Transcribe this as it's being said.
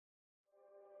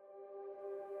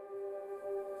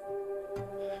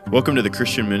Welcome to the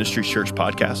Christian Ministry Church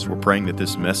podcast. We're praying that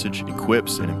this message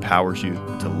equips and empowers you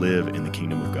to live in the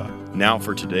kingdom of God. Now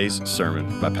for today's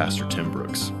sermon by Pastor Tim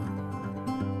Brooks.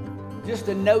 Just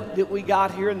a note that we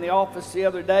got here in the office the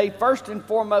other day. First and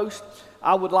foremost,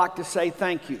 I would like to say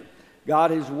thank you.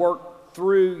 God has worked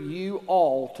through you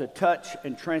all to touch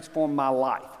and transform my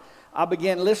life. I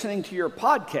began listening to your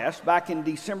podcast back in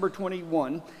December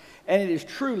 21, and it has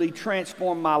truly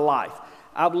transformed my life.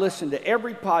 I've listened to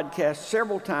every podcast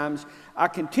several times. I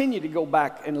continue to go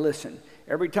back and listen.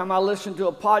 Every time I listen to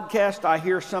a podcast, I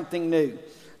hear something new.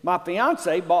 My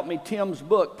fiance bought me Tim's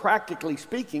book, Practically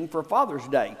Speaking, for Father's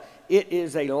Day. It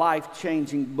is a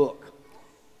life-changing book.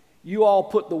 You all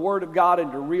put the Word of God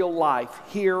into real life,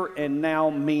 here and now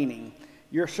meaning.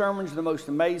 Your sermons are the most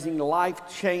amazing,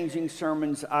 life-changing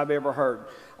sermons I've ever heard.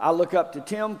 I look up to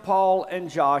Tim, Paul, and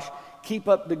Josh. Keep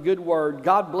up the good word.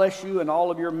 God bless you and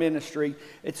all of your ministry.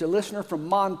 It's a listener from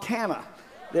Montana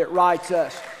that writes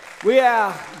us. We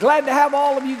are glad to have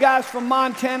all of you guys from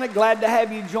Montana. Glad to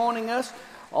have you joining us.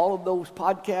 All of those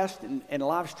podcast and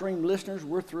live stream listeners,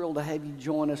 we're thrilled to have you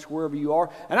join us wherever you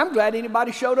are. And I'm glad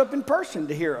anybody showed up in person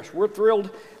to hear us. We're thrilled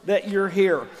that you're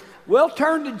here. We'll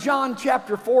turn to John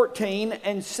chapter 14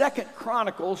 and 2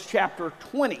 Chronicles chapter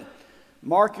 20.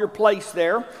 Mark your place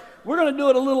there. We're going to do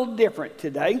it a little different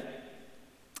today.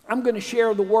 I'm going to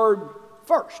share the word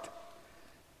first.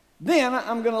 Then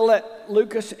I'm going to let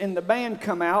Lucas and the band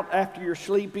come out after you're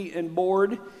sleepy and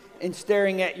bored and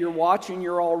staring at your watch and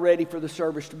you're all ready for the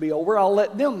service to be over. I'll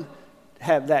let them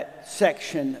have that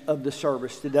section of the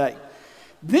service today.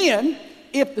 Then,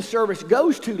 if the service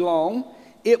goes too long,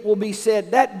 it will be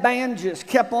said that band just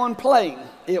kept on playing.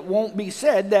 It won't be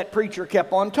said that preacher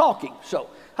kept on talking. So,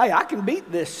 hey, I can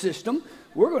beat this system.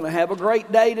 We're going to have a great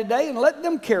day today and let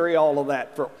them carry all of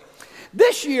that through.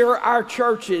 This year, our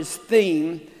church's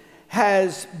theme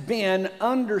has been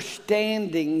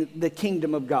understanding the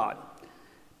kingdom of God.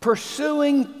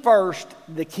 Pursuing first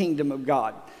the kingdom of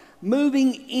God.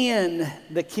 Moving in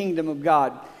the kingdom of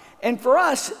God. And for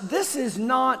us, this is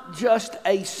not just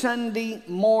a Sunday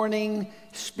morning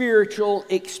spiritual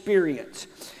experience.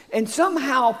 And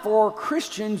somehow for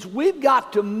Christians, we've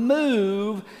got to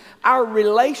move our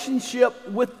relationship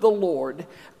with the Lord,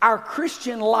 our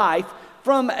Christian life,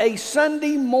 from a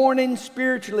Sunday morning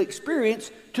spiritual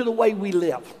experience to the way we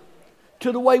live.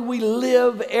 To the way we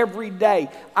live every day.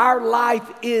 Our life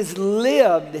is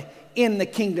lived in the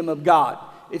kingdom of God.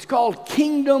 It's called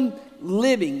kingdom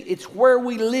living. It's where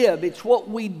we live. It's what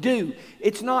we do.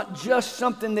 It's not just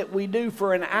something that we do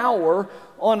for an hour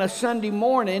on a Sunday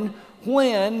morning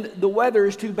when the weather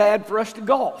is too bad for us to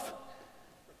golf.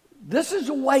 This is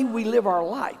the way we live our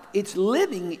life. It's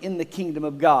living in the kingdom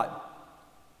of God.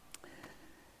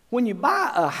 When you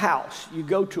buy a house, you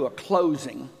go to a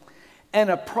closing,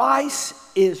 and a price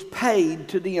is paid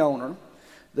to the owner.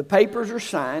 The papers are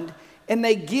signed, and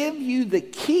they give you the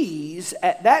keys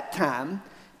at that time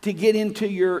to get into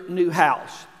your new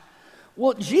house.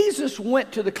 Well, Jesus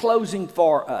went to the closing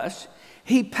for us.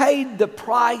 He paid the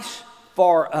price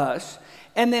for us,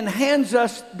 and then hands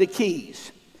us the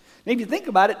keys. Now, if you think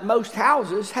about it, most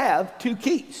houses have two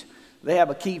keys. They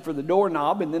have a key for the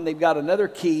doorknob, and then they've got another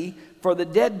key for the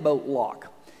deadbolt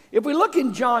lock. If we look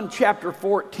in John chapter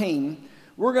 14,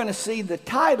 we're going to see the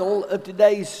title of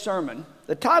today's sermon.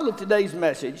 The title of today's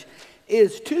message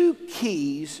is Two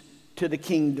Keys to the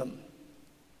Kingdom.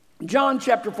 John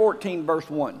chapter 14, verse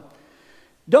 1.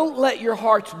 Don't let your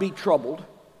hearts be troubled.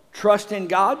 Trust in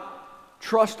God.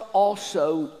 Trust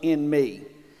also in me.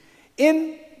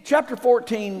 In chapter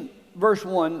 14, verse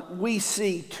 1, we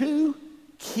see two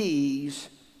keys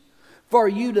for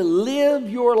you to live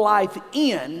your life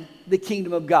in the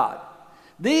kingdom of God.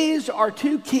 These are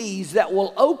two keys that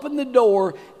will open the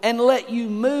door and let you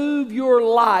move your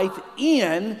life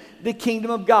in the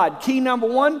kingdom of God. Key number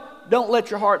one, don't let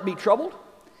your heart be troubled.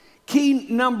 Key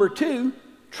number two,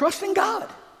 trust in God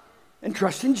and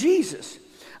trust in Jesus.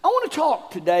 I want to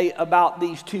talk today about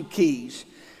these two keys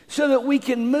so that we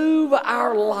can move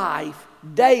our life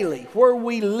daily where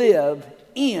we live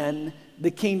in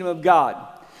the kingdom of God.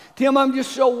 Tim, I'm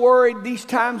just so worried. These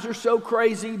times are so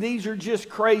crazy. These are just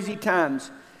crazy times.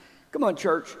 Come on,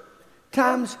 church.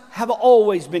 Times have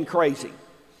always been crazy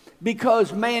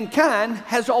because mankind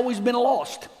has always been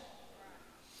lost.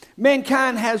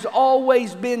 Mankind has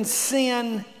always been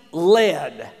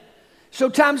sin-led. So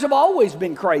times have always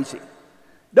been crazy.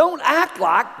 Don't act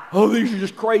like, oh, these are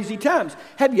just crazy times.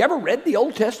 Have you ever read the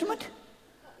Old Testament?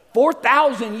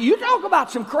 4,000, you talk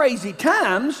about some crazy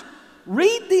times.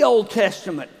 Read the Old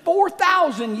Testament.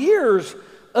 4,000 years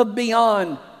of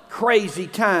beyond crazy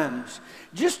times.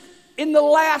 Just in the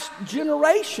last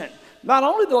generation, not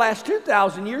only the last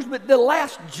 2,000 years, but the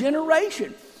last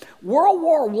generation. World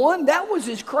War I, that was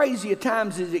as crazy a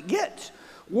times as it gets.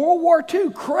 World War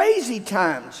II, crazy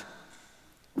times.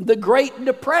 The Great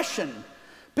Depression.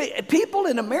 People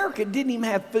in America didn't even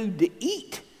have food to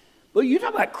eat. Well, you're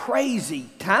talking about crazy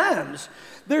times.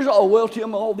 There's,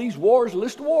 Tim, all these wars,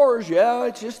 list of wars. Yeah,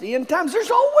 it's just the end times.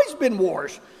 There's always been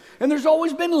wars. And there's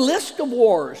always been a list of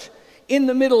wars in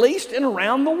the Middle East and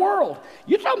around the world.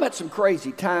 You're talking about some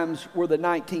crazy times were the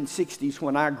 1960s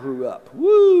when I grew up.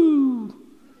 Woo!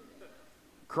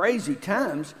 Crazy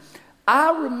times.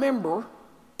 I remember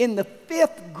in the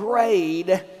 5th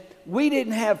grade, we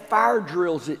didn't have fire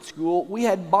drills at school. We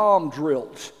had bomb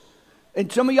drills. And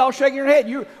some of y'all shaking your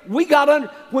head. We got under,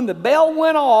 when the bell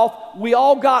went off, we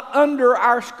all got under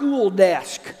our school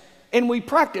desk and we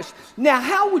practiced. Now,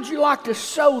 how would you like to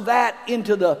sew that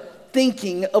into the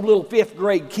thinking of little 5th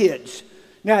grade kids?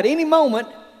 Now, at any moment,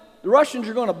 the Russians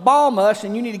are going to bomb us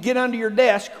and you need to get under your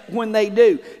desk when they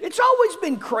do. It's always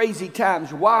been crazy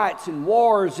times, riots and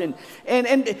wars, and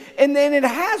then it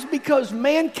has because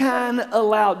mankind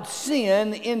allowed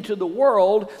sin into the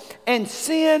world, and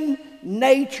sin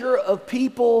nature of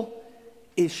people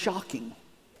is shocking.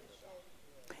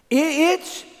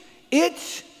 It's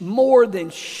more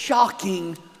than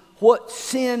shocking what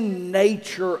sin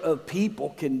nature of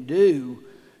people can do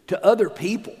to other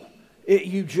people.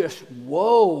 You just,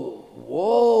 whoa.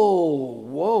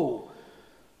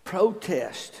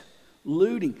 Protest,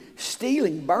 looting,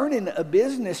 stealing, burning a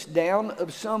business down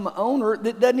of some owner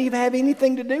that doesn't even have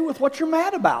anything to do with what you're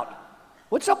mad about.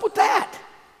 What's up with that?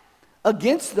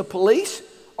 Against the police?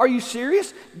 Are you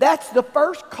serious? That's the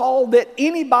first call that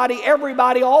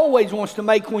everybody always wants to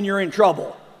make when you're in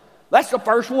trouble. That's the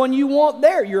first one you want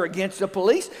there. You're against the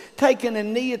police, taking a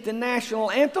knee at the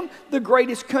national anthem, the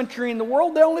greatest country in the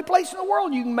world, the only place in the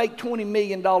world you can make $20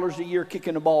 million a year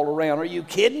kicking the ball around. Are you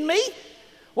kidding me?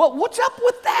 Well, what's up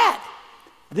with that?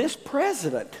 This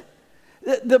president,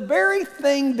 the very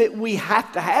thing that we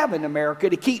have to have in America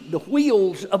to keep the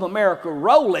wheels of America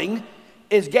rolling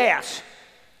is gas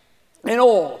and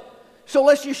oil. So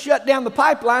let's just shut down the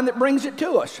pipeline that brings it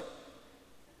to us.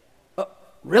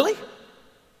 Really?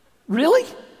 Really?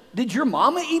 Did your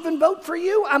mama even vote for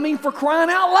you? I mean, for crying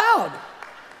out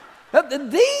loud.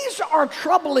 These are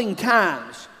troubling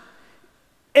times.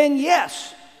 And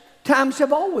yes, times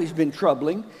have always been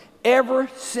troubling ever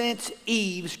since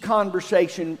Eve's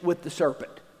conversation with the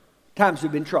serpent. Times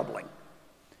have been troubling.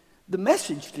 The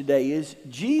message today is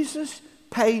Jesus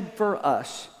paid for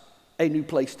us a new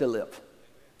place to live.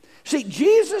 See,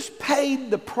 Jesus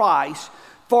paid the price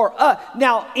for us.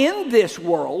 Now, in this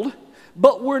world,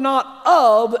 but we're not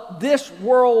of this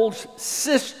world's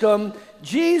system.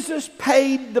 Jesus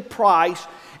paid the price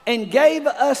and gave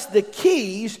us the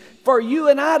keys for you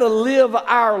and I to live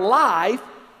our life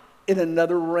in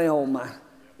another realm.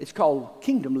 It's called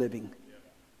kingdom living.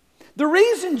 The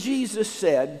reason Jesus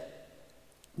said,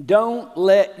 don't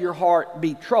let your heart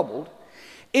be troubled,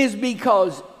 is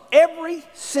because every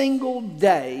single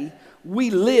day we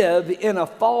live in a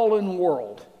fallen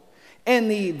world. And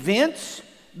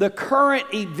the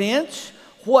current events,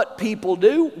 what people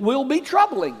do, will be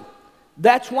troubling.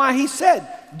 That's why he said,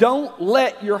 don't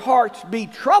let your hearts be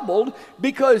troubled,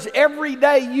 because every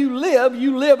day you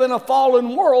live in a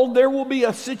fallen world. There will be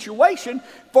a situation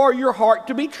for your heart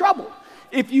to be troubled.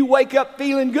 If you wake up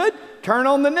feeling good, turn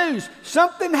on the news.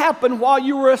 Something happened while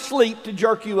you were asleep to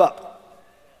jerk you up.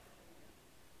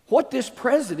 What this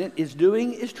president is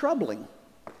doing is troubling.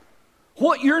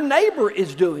 What your neighbor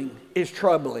is doing is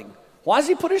troubling. Why does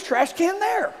he put his trash can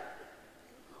there?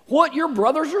 What your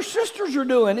brothers or sisters are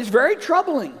doing is very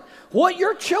troubling. What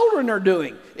your children are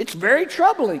doing, it's very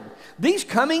troubling. These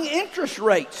coming interest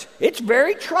rates, it's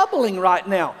very troubling right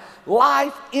now.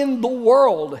 Life in the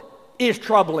world is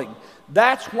troubling.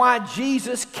 That's why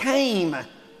Jesus came.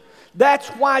 That's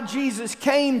why Jesus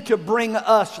came, to bring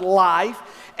us life,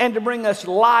 and to bring us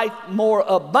life more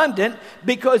abundant,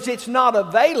 because it's not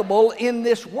available in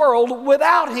this world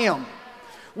without him.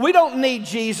 We don't need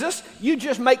Jesus. You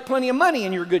just make plenty of money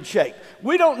and you're in good shape.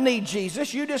 We don't need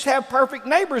Jesus. You just have perfect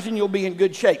neighbors and you'll be in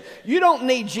good shape. You don't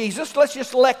need Jesus. Let's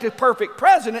just elect a perfect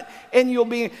president and you'll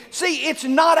be. See, it's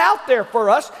not out there for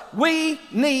us. We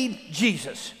need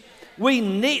Jesus.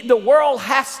 The world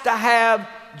has to have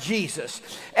Jesus.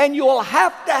 And you'll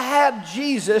have to have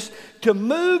Jesus to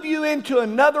move you into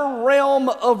another realm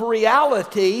of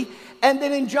reality. And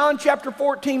then in John chapter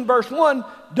 14, verse 1,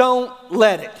 don't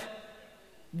let it.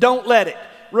 Don't let it.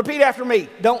 Repeat after me.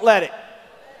 Don't let it.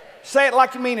 Say it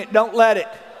like you mean it. Don't let it.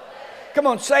 Come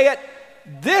on, say it.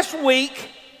 This week,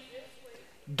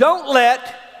 don't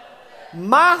let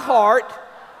my heart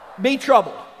be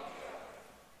troubled.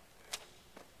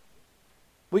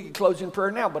 We can close in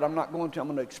prayer now, but I'm not going to. I'm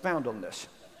going to expound on this.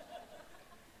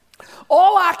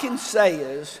 All I can say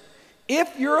is,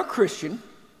 if you're a Christian,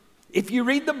 if you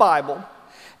read the Bible,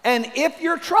 and if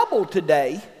you're troubled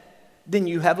today, then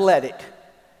you have let it.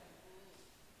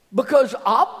 Because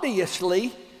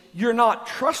obviously, you're not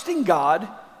trusting God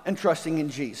and trusting in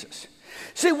Jesus.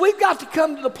 See, we've got to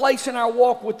come to the place in our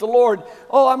walk with the Lord,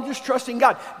 oh, I'm just trusting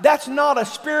God. That's not a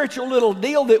spiritual little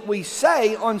deal that we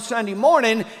say on Sunday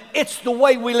morning. It's the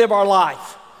way we live our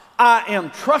life. I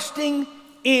am trusting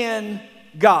in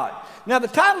God. Now, the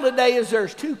title today is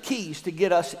there's two keys to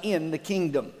get us in the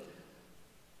kingdom.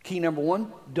 Key number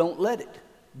one, don't let it.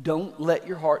 Don't let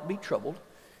your heart be troubled.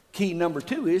 Key number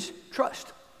two is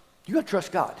trust. You got to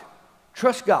trust God.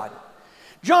 Trust God.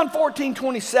 John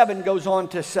 14:27 goes on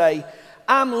to say,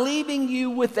 I'm leaving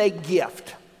you with a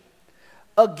gift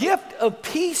of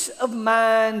peace of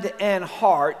mind and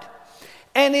heart,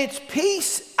 and its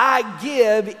peace I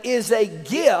give is a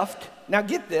gift. Now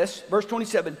get this, verse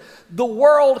 27, the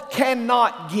world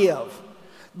cannot give.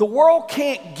 The world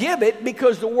can't give it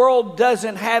because the world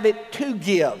doesn't have it to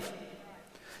give.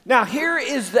 Now here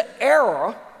is the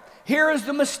error. Here is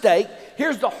the mistake.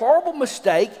 Here's the horrible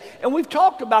mistake, and we've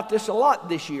talked about this a lot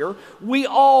this year. We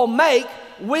all make,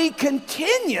 we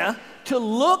continue to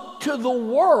look to the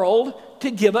world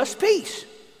to give us peace.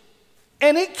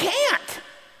 And it can't.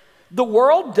 The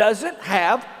world doesn't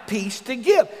have peace to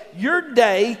give. Your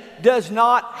day does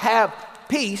not have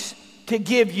peace to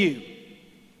give you.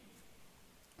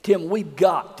 Tim, we've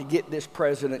got to get this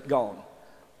president gone.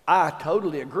 I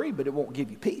totally agree, but it won't give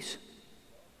you peace.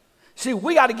 See,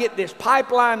 we got to get this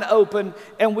pipeline open,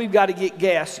 and we've got to get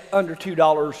gas under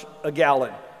 $2 a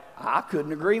gallon. I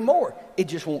couldn't agree more. It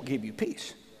just won't give you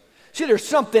peace. See, there's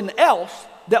something else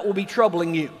that will be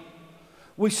troubling you.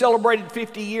 We celebrated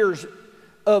 50 years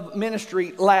of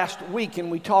ministry last week,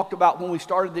 and we talked about when we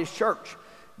started this church,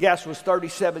 gas was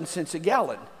 37 cents a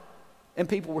gallon, and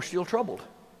people were still troubled.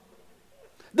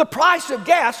 The price of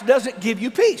gas doesn't give you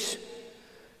peace.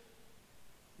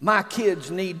 My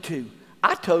kids need to.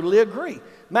 I totally agree.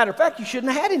 Matter of fact, you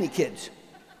shouldn't have had any kids.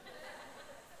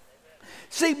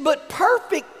 See, but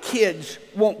perfect kids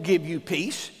won't give you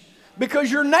peace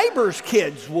because your neighbor's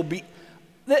kids will be.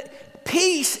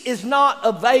 Peace is not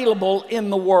available in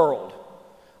the world.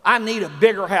 I need a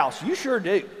bigger house. You sure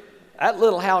do. That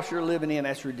little house you're living in,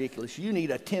 that's ridiculous. You need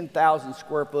a 10,000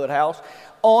 square foot house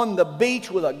on the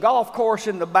beach with a golf course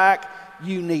in the back.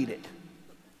 You need it.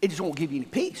 It just won't give you any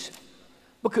peace.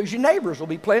 Because your neighbors will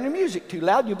be playing their music too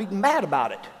loud, you'll be mad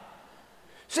about it.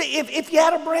 See, if you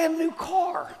had a brand new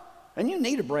car, and you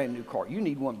need a brand new car, you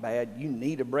need one bad, you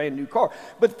need a brand new car.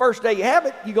 But the first day you have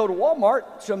it, you go to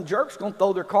Walmart, some jerk's gonna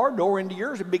throw their car door into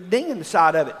yours, a big ding in the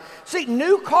side of it. See,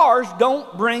 new cars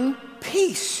don't bring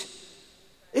peace.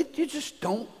 You just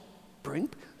don't bring,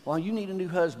 well, you need a new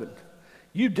husband.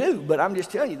 You do, but I'm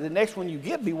just telling you, the next one you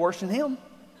get be worse than him.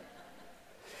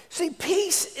 See,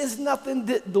 peace is nothing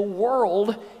that the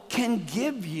world can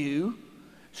give you,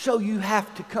 so you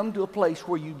have to come to a place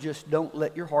where you just don't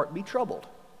let your heart be troubled.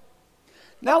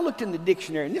 Now I looked in the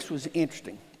dictionary, and this was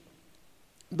interesting.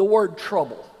 The word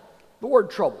trouble,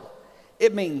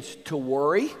 it means to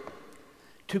worry,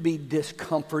 to be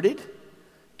discomforted,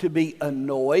 to be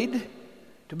annoyed,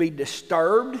 to be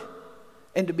disturbed,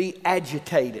 and to be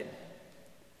agitated.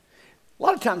 A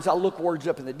lot of times I look words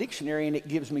up in the dictionary and it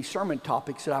gives me sermon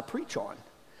topics that I preach on.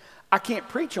 I can't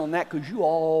preach on that because you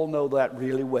all know that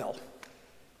really well.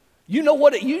 You know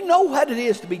what it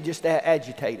is to be just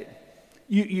agitated.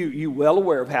 You're well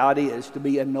aware of how it is to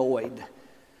be annoyed.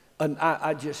 And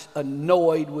I just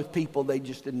annoyed with people. They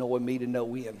just annoy me to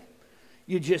no end.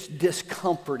 You're just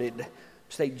discomforted.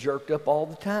 Stay jerked up all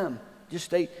the time.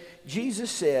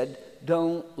 Jesus said,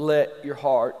 don't let your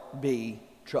heart be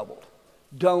troubled.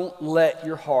 Don't let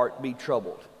your heart be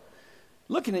troubled.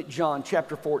 Looking at John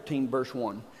chapter 14, verse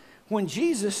 1. When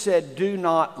Jesus said, do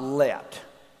not let,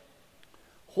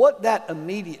 what that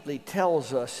immediately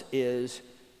tells us is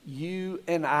you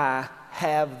and I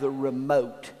have the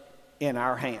remote in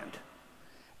our hand.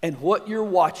 And what you're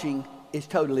watching is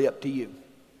totally up to you.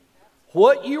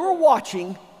 What you are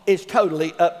watching is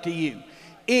totally up to you.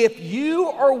 If you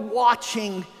are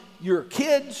watching your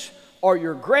kids or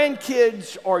your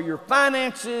grandkids or your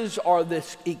finances or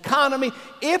this economy,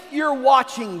 if you're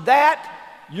watching that,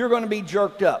 you're going to be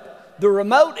jerked up. The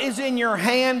remote is in your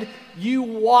hand. You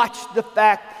watch the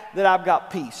fact that I've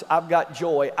got peace. I've got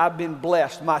joy. I've been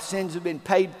blessed. My sins have been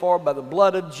paid for by the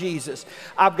blood of Jesus.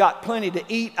 I've got plenty to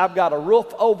eat. I've got a roof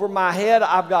over my head.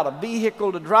 I've got a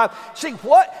vehicle to drive. See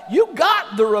what? You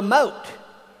got the remote.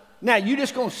 Now, you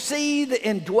just going to seethe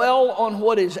and dwell on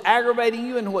what is aggravating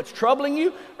you and what's troubling you,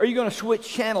 or are you going to switch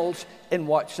channels and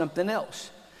watch something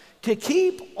else? To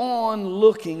keep on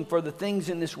looking for the things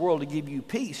in this world to give you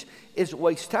peace is a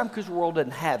waste of time because the world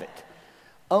doesn't have it.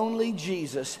 Only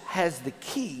Jesus has the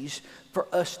keys for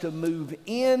us to move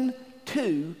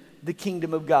into the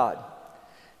kingdom of God.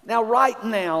 Now, right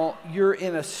now, you're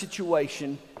in a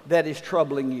situation that is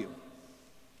troubling you.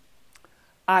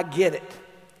 I get it.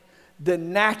 The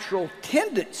natural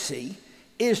tendency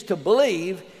is to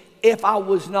believe if I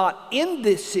was not in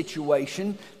this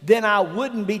situation, then I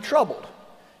wouldn't be troubled.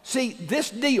 See, this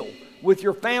deal with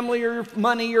your family or your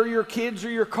money or your kids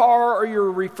or your car or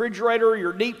your refrigerator or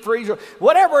your deep freezer,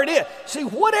 whatever it is. See,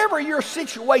 whatever your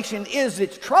situation is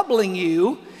that's troubling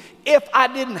you, if I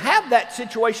didn't have that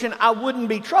situation, I wouldn't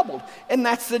be troubled. And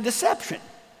that's the deception.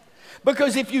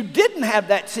 Because if you didn't have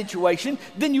that situation,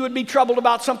 then you would be troubled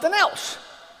about something else.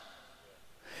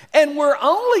 And we're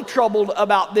only troubled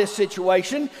about this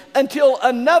situation until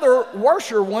another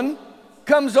worser one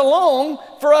comes along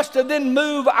for us to then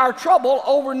move our trouble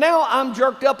over. Now I'm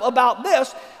jerked up about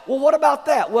this. Well, what about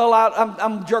that? Well,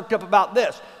 I'm jerked up about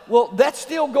this. Well, that's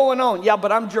still going on. Yeah,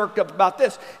 but I'm jerked up about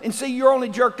this. And see, you're only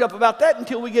jerked up about that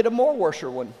until we get a more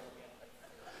worser one.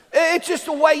 It's just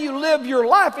the way you live your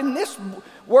life. And this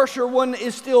worser one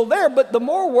is still there, but the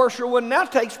more worser one now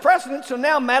takes precedence. So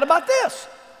now I'm mad about this.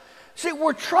 See,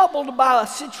 we're troubled by a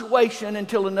situation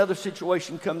until another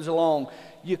situation comes along.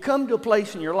 You come to a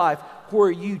place in your life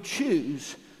where you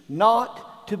choose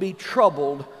not to be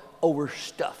troubled over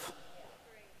stuff.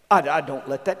 I don't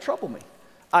let that trouble me.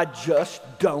 I just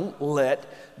don't let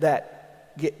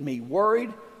that get me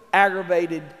worried,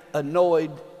 aggravated,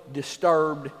 annoyed,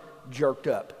 disturbed, jerked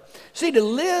up. See, to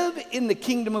live in the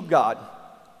kingdom of God,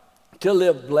 to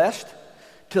live blessed,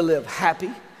 to live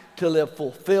happy, to live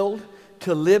fulfilled,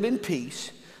 to live in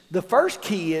peace, the first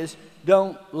key is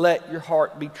don't let your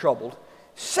heart be troubled.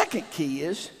 Second key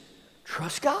is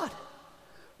trust God.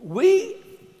 We,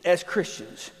 as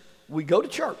Christians, we go to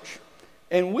church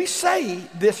and we say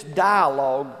this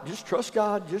dialogue, just trust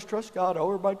God, oh,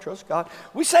 everybody trust God.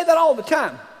 We say that all the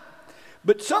time.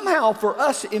 But somehow for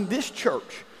us in this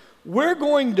church, we're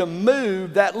going to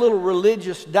move that little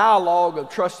religious dialogue of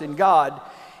trusting God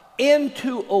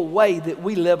into a way that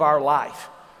we live our life,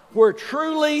 where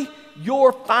truly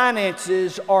your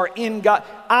finances are in God.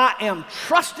 I am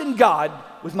trusting God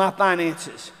with my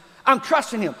finances. I'm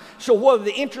trusting Him. So whether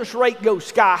the interest rate goes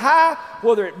sky high,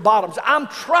 whether it bottoms, I'm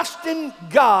trusting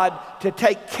God to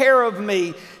take care of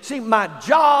me. See, my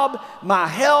job, my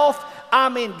health,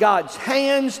 I'm in God's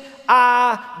hands.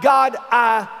 God,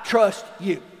 I trust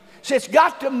you. See, it's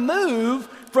got to move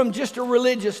from just a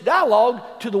religious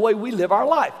dialogue to the way we live our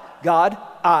life. God,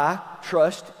 I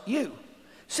trust you.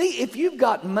 See, if you've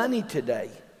got money today,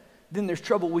 then there's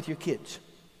trouble with your kids.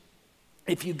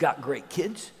 If you've got great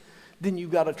kids, then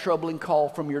you've got a troubling call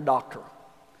from your doctor.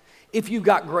 If you've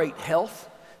got great health,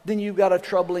 then you've got a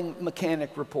troubling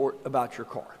mechanic report about your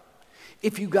car.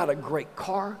 If you've got a great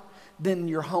car, then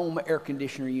your home air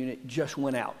conditioner unit just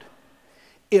went out.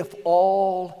 If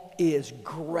all is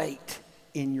great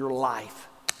in your life,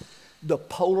 the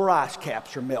polar ice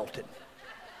caps are melting.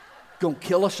 Gonna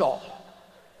kill us all.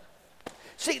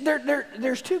 See,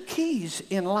 there's two keys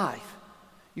in life.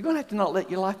 You're going to have to not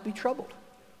let your life be troubled.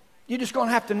 You're just going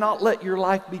to have to not let your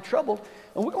life be troubled,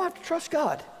 and we're going to have to trust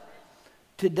God.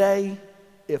 Today,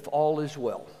 if all is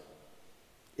well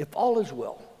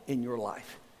in your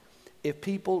life, if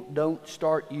people don't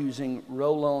start using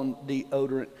roll-on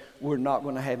deodorant, we're not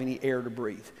going to have any air to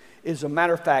breathe. As a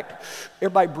matter of fact,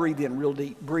 everybody breathe in real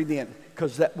deep. Breathe in,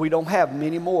 because we don't have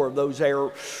many more of those air.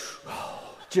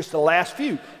 Just the last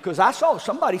few, because I saw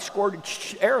somebody squirted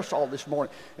aerosol this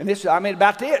morning, and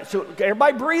about to it. So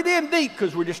everybody breathe in deep,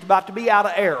 because we're just about to be out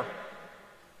of air.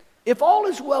 If all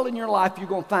is well in your life, you're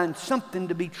going to find something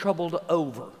to be troubled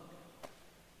over.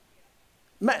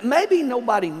 Maybe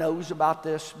nobody knows about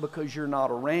this because you're not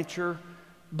a rancher,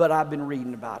 but I've been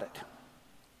reading about it.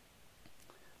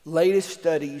 Latest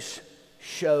studies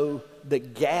show the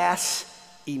gas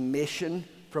emission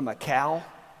from a cow.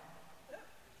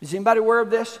 Is anybody aware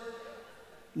of this?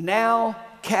 Now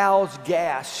cows'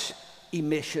 gas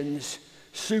emissions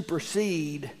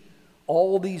supersede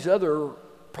all these other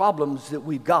problems that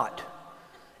we've got.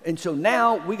 And so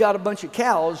now we got a bunch of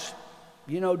cows,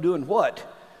 doing what?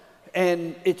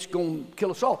 And it's going to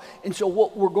kill us all. And so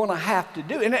what we're going to have to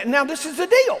do, and now this is a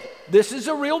deal. This is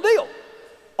a real deal.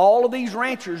 All of these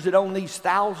ranchers that own these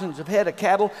thousands of head of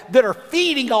cattle that are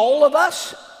feeding all of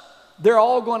us, they're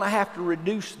all going to have to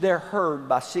reduce their herd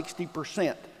by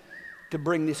 60% to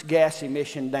bring this gas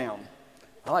emission down.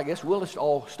 Well, I guess we'll just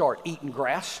all start eating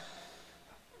grass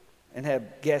and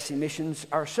have gas emissions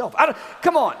ourselves.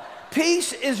 Come on.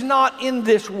 Peace is not in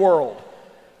this world.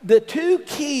 The two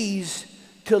keys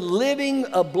to living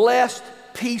a blessed,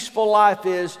 peaceful life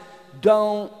is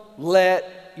don't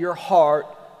let your heart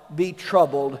be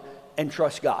troubled and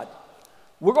trust God.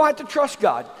 We're going to have to trust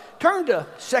God. Turn to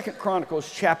 2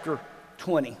 Chronicles chapter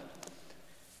 20.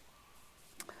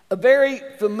 A very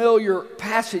familiar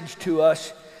passage to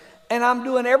us, and I'm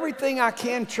doing everything I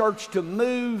can, church, to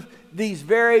move these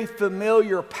very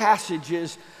familiar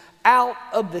passages out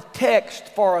of the text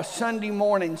for a Sunday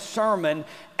morning sermon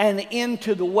and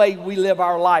into the way we live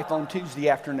our life on Tuesday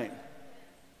afternoon.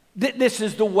 This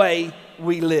is the way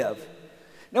we live.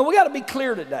 Now, we got to be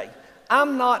clear today.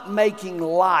 I'm not making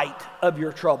light of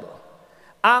your trouble.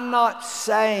 I'm not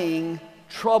saying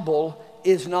trouble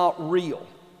is not real.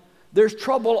 There's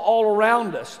trouble all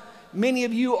around us. Many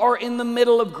of you are in the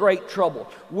middle of great trouble.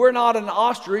 We're not an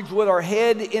ostrich with our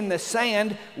head in the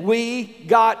sand. We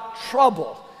got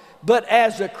trouble. But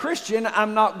as a Christian,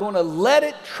 I'm not going to let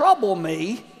it trouble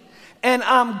me, and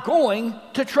I'm going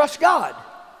to trust God.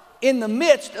 In the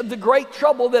midst of the great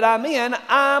trouble that I'm in,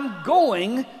 I'm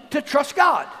going to trust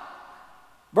God.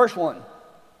 Verse 1.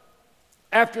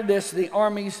 After this, the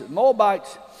armies of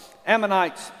Moabites,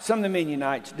 Ammonites, some of the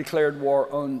Midianites declared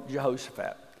war on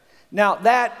Jehoshaphat. Now,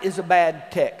 that is a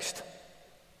bad text.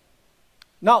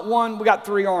 Not one, we got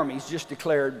 3 armies just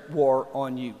declared war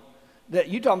on you.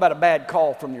 You're talking about a bad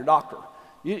call from your doctor.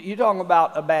 You're talking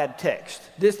about a bad text.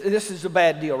 This is a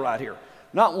bad deal right here.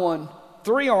 Not one,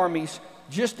 3 armies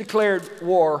just declared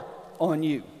war on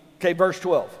you. Okay, verse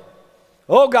 12.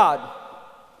 Oh God,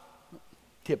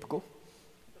 typical.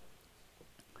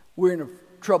 We're in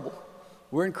trouble.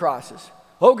 We're in crisis.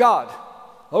 Oh God,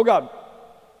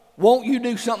 won't you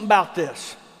do something about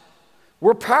this?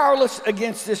 We're powerless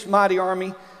against this mighty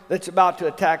army that's about to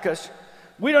attack us.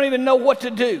 We don't even know what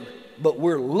to do, but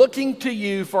we're looking to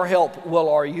you for help. Well,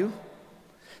 are you?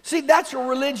 See, that's a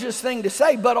religious thing to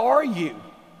say, but are you?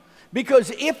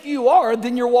 Because if you are,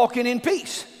 then you're walking in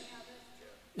peace.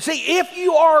 See, if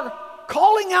you are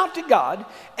calling out to God,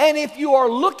 and if you are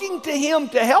looking to Him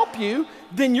to help you,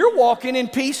 then you're walking in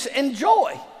peace and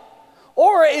joy.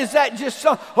 Or is that just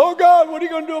some, oh God, what are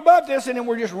you going to do about this? And then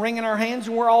we're just wringing our hands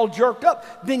and we're all jerked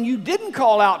up. Then you didn't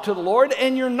call out to the Lord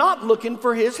and you're not looking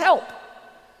for His help.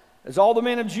 As all the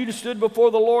men of Judah stood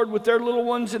before the Lord with their little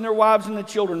ones and their wives and the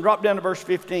children. Drop down to verse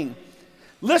 15.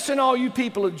 Listen, all you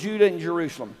people of Judah and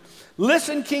Jerusalem.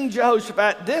 Listen, King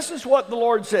Jehoshaphat, this is what the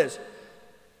Lord says.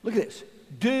 Look at this.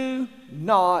 Do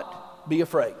not be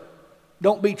afraid.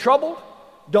 Don't be troubled.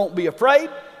 Don't be afraid.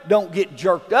 Don't get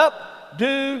jerked up.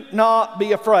 Do not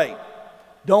be afraid.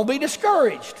 Don't be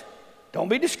discouraged. Don't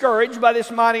be discouraged by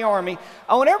this mighty army.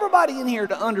 I want everybody in here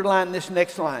to underline this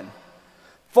next line.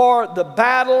 For the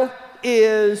battle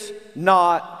is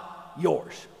not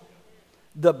yours.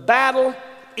 The battle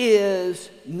is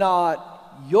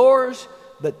not yours,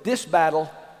 but this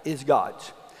battle is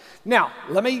God's. Now,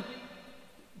 let me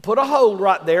put a hold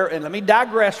right there and let me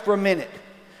digress for a minute.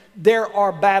 There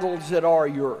are battles that are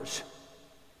yours.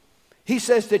 He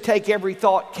says to take every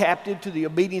thought captive to the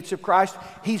obedience of Christ.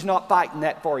 He's not fighting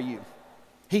that for you.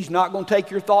 He's not going to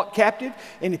take your thought captive.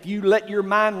 And if you let your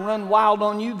mind run wild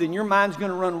on you, then your mind's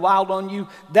going to run wild on you.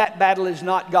 That battle is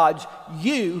not God's.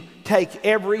 You take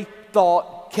every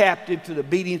thought captive to the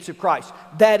obedience of Christ.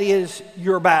 That is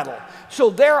your battle. So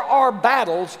there are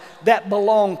battles that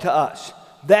belong to us.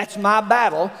 That's my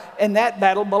battle, and that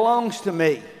battle belongs to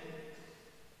me.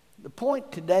 The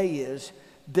point today is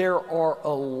there are a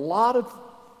lot of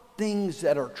things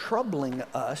that are troubling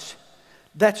us.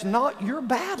 That's not your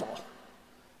battle.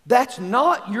 That's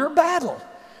not your battle.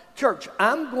 Church,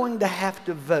 I'm going to have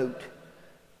to vote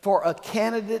for a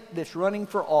candidate that's running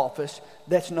for office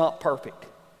that's not perfect.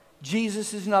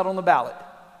 Jesus is not on the ballot.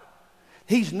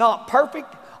 He's not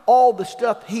perfect. All the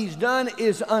stuff he's done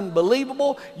is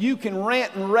unbelievable. You can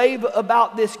rant and rave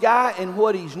about this guy and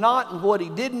what he's not and what he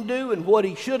didn't do and what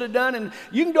he should have done. And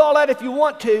you can do all that if you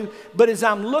want to. But as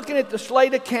I'm looking at the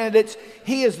slate of candidates,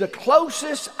 he is the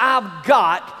closest I've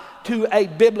got to a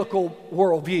biblical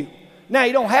worldview. Now,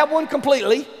 you don't have one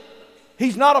completely.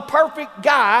 He's not a perfect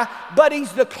guy, but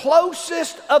he's the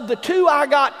closest of the two I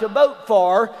got to vote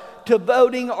for to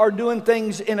voting or doing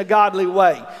things in a godly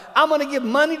way. I'm going to give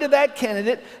money to that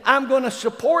candidate. I'm going to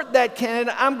support that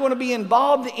candidate. I'm going to be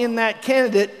involved in that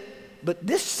candidate. But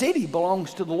this city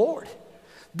belongs to the Lord.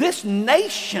 This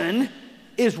nation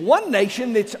is one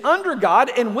nation that's under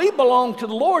God, and we belong to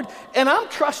the Lord, and I'm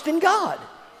trusting God.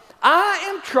 I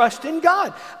am trusting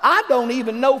God. I don't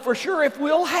even know for sure if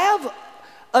we'll have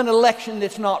an election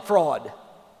that's not fraud.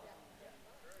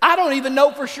 I don't even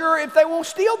know for sure if they won't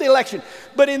steal the election.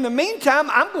 But in the meantime,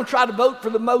 I'm going to try to vote for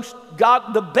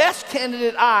the best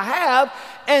candidate I have,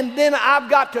 and then I've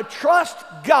got to trust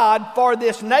God for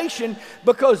this nation,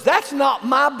 because that's not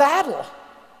my battle.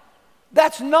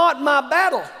 That's not my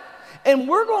battle. And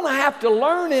we're going to have to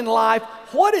learn in life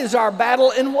what is our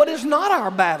battle and what is not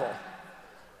our battle.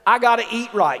 I got to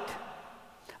eat right.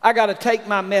 I got to take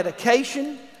my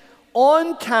medication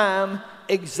on time,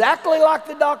 exactly like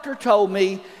the doctor told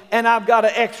me, and I've got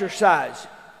to exercise.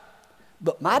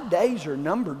 But my days are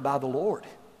numbered by the Lord.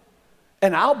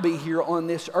 And I'll be here on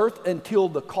this earth until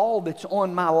the call that's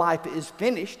on my life is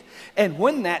finished. And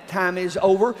when that time is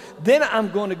over, then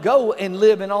I'm going to go and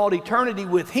live in all eternity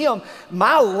with Him.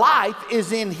 My life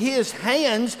is in His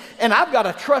hands, and I've got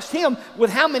to trust Him with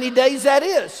how many days that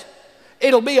is.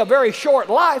 It'll be a very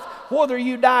short life. Whether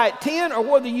you die at 10 or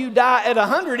whether you die at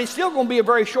 100, it's still going to be a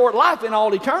very short life in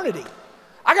all eternity.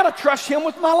 I got to trust Him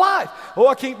with my life. Oh,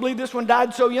 I can't believe this one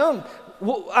died so young.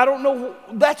 Well, I don't know.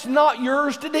 That's not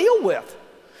yours to deal with.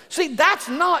 See, that's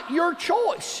not your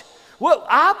choice. Well,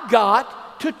 I've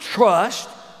got to trust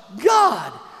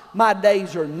God. My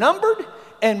days are numbered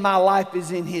and my life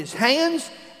is in His hands.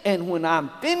 And when I'm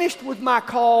finished with my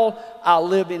call, I'll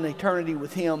live in eternity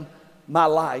with Him. My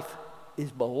life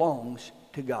belongs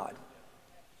to God.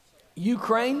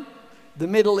 Ukraine, the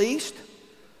Middle East,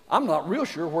 I'm not real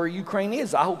sure where Ukraine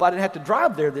is. I hope I didn't have to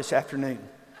drive there this afternoon.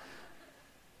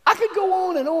 I could go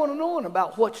on and on and on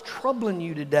about what's troubling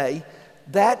you today.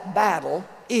 That battle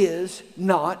is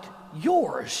not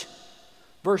yours.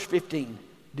 Verse 15,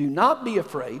 do not be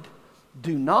afraid,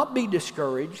 do not be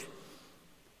discouraged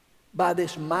by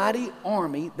this mighty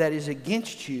army that is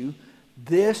against you.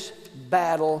 This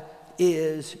battle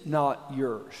is not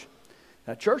yours.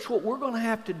 Now, church, what we're going to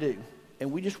have to do,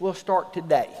 and we just will start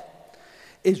today,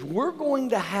 is we're going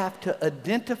to have to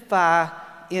identify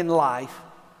in life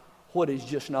what is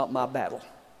just not my battle.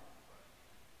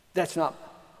 That's not,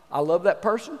 I love that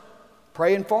person,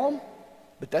 praying for them,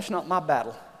 but that's not my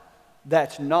battle.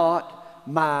 That's not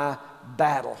my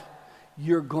battle.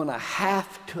 You're going to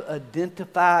have to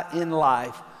identify in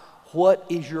life what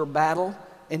is your battle.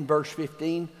 In verse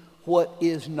 15, what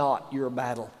is not your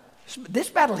battle. This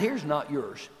battle here is not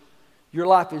yours. Your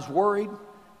life is worried,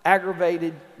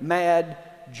 aggravated, mad,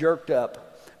 jerked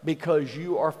up because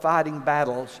you are fighting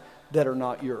battles that are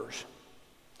not yours.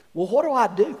 Well, what do I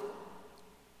do?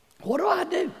 What do I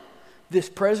do? This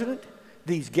president,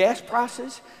 these gas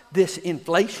prices, this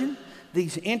inflation,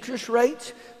 these interest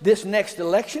rates, this next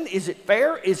election, is it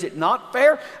fair? Is it not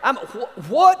fair?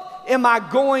 What am I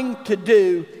going to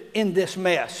do in this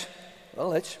mess? Well,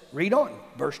 let's read on.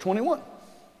 Verse 21.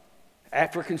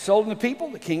 After consulting the people,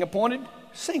 the king appointed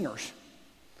singers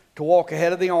to walk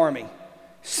ahead of the army,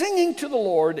 singing to the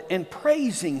Lord and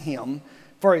praising Him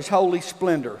for His holy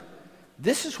splendor.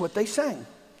 This is what they sang.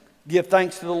 Give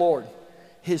thanks to the Lord.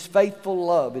 His faithful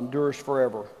love endures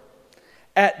forever.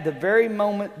 At the very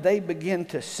moment they begin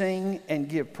to sing and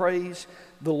give praise,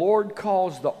 the Lord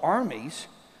caused the armies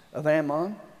of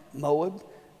Ammon, Moab,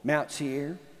 Mount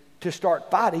Seir to start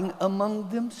fighting among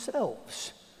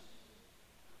themselves.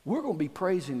 We're going to be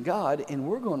praising God, and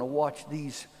we're going to watch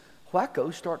these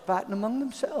wackos start fighting among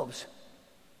themselves.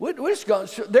 They're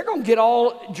going to get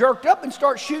all jerked up and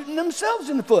start shooting themselves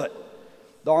in the foot.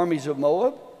 The armies of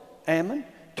Moab, Ammon,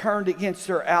 turned against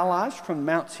their allies from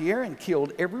Mount Seir and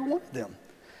killed every one of them.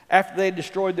 After they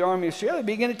destroyed the army of Seir, they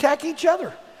began to attack each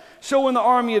other. So when the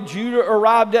army of Judah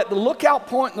arrived at the lookout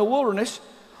point in the wilderness,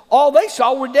 all they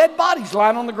saw were dead bodies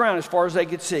lying on the ground as far as they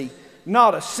could see.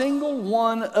 Not a single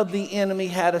one of the enemy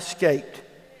had escaped.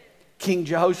 King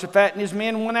Jehoshaphat and his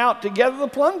men went out to gather the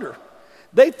plunder.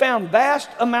 They found vast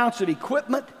amounts of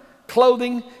equipment,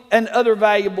 clothing, and other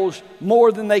valuables,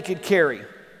 more than they could carry.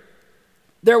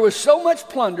 There was so much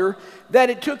plunder that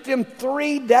it took them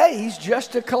 3 days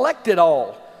just to collect it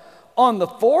all. On the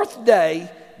 4th day,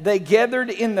 they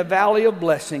gathered in the Valley of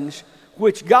Blessings,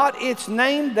 which got its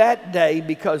name that day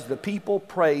because the people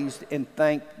praised and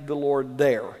thanked the Lord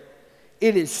there.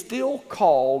 It is still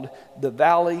called the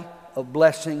Valley of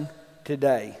Blessing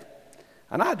today.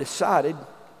 And I decided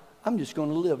I'm just going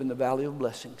to live in the Valley of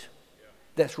Blessings.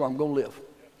 That's where I'm going to live.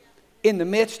 In the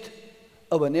midst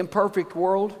of an imperfect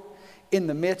world, in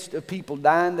the midst of people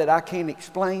dying that I can't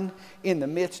explain, in the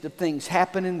midst of things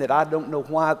happening that I don't know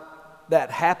why that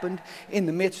happened, in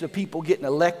the midst of people getting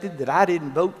elected that I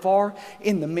didn't vote for,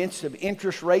 in the midst of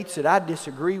interest rates that I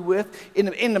disagree with,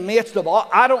 in the midst of all,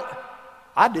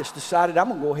 I just decided I'm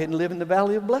going to go ahead and live in the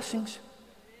Valley of Blessings.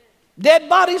 Dead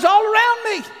bodies all around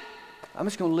me. I'm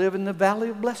just going to live in the Valley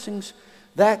of Blessings.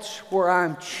 That's where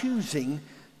I'm choosing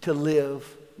to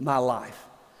live my life.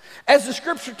 As the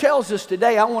scripture tells us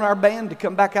today, I want our band to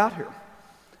come back out here.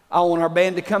 I want our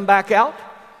band to come back out,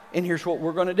 and here's what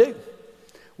we're going to do.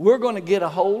 We're going to get a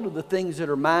hold of the things that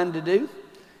are mine to do,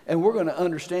 and we're going to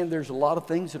understand there's a lot of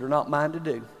things that are not mine to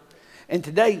do. And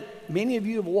today, many of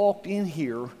you have walked in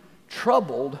here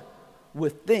troubled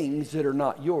with things that are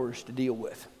not yours to deal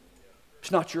with.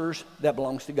 It's not yours. That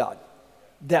belongs to God.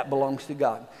 That belongs to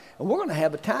God. And we're going to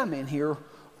have a time in here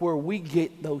where we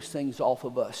get those things off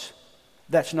of us.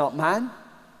 That's not mine.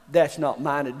 That's not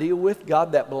mine to deal with.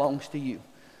 God, that belongs to you.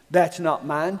 That's not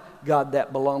mine. God,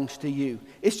 that belongs to you.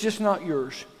 It's just not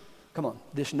yours. Come on.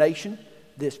 This nation,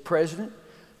 this president,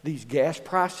 these gas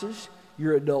prices,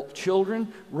 your adult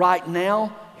children, right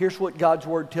now, here's what God's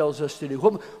word tells us to do.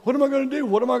 What am I going to do?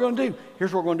 What am I going to do?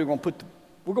 Here's what we're going to do.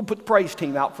 We're going to put the praise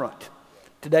team out front.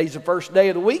 Today's the first day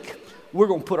of the week. We're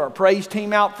going to put our praise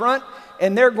team out front,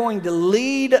 and they're going to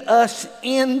lead us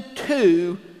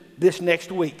into this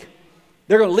next week.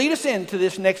 They're going to lead us into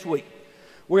this next week.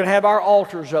 We're going to have our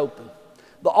altars open.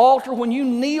 The altar, when you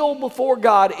kneel before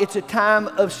God, it's a time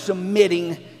of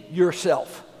submitting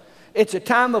yourself. It's a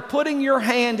time of putting your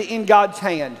hand in God's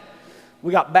hand.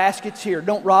 We got baskets here.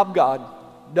 Don't rob God.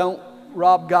 Don't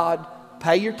rob God.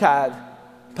 Pay your tithe.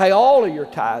 Pay all of your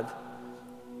tithe.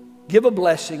 Give a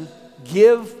blessing.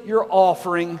 Give your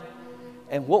offering.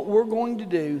 And what we're going to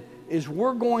do is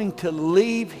we're going to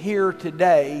leave here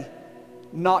today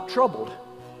not troubled.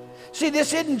 See,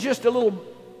 this isn't just a little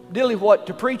dilly-what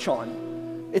to preach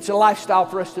on. It's a lifestyle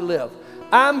for us to live.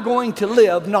 I'm going to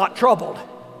live not troubled.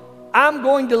 I'm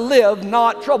going to live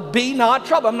not troubled. Be not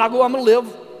troubled. I'm going to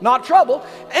live not troubled.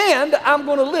 And I'm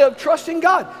going to live trusting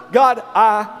God. God,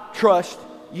 I trust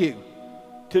you.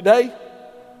 Today,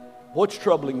 what's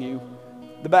troubling you?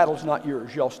 The battle's not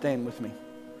yours. Y'all stand with me.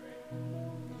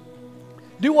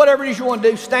 Do whatever it is you want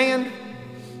to do. Stand.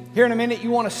 Here in a minute, you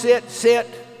want to sit.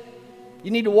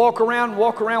 You need to walk around,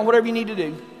 whatever you need to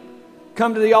do.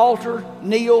 Come to the altar,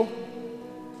 kneel.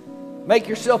 Make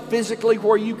yourself physically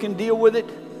where you can deal with it.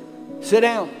 Sit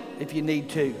down if you need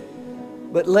to.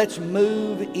 But let's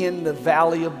move in the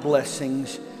valley of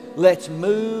blessings. Let's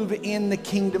move in the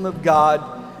kingdom of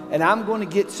God. And I'm going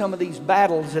to get some of these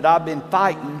battles that I've been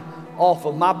fighting off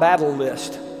of my battle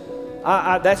list.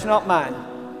 That's not mine.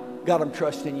 God, I'm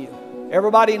trusting you.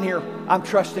 Everybody in here, I'm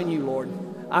trusting you, Lord.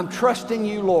 I'm trusting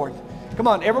you, Lord. Come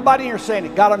on, everybody in here saying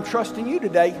it. God, I'm trusting you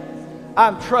today.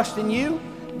 I'm trusting you.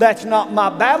 That's not my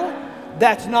battle.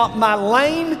 That's not my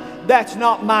lane. That's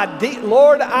not my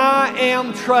Lord, I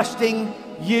am trusting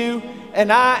you,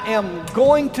 and I am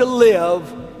going to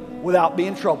live without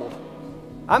being troubled.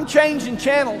 I'm changing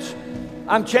channels.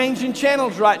 I'm changing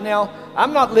channels right now.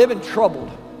 I'm not living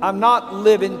troubled. I'm not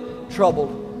living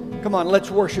troubled. Come on, let's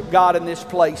worship God in this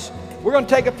place. We're going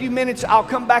to take a few minutes. I'll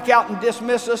come back out and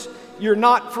dismiss us. You're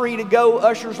not free to go.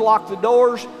 Ushers, lock the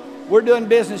doors. We're doing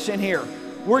business in here.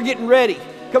 We're getting ready.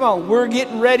 Come on, we're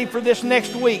getting ready for this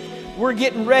next week. We're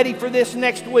getting ready for this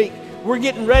next week. We're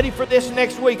getting ready for this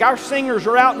next week. Our singers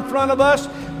are out in front of us.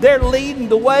 They're leading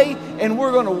the way, and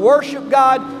we're going to worship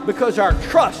God because our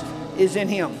trust is in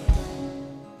Him.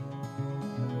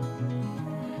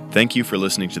 Thank you for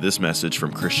listening to this message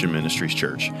from Christian Ministries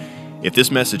Church. If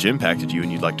this message impacted you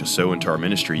and you'd like to sow into our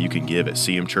ministry, you can give at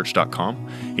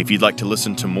cmchurch.com. If you'd like to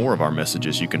listen to more of our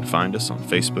messages, you can find us on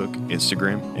Facebook,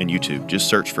 Instagram, and YouTube. Just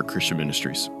search for Christian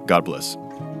Ministries. God bless.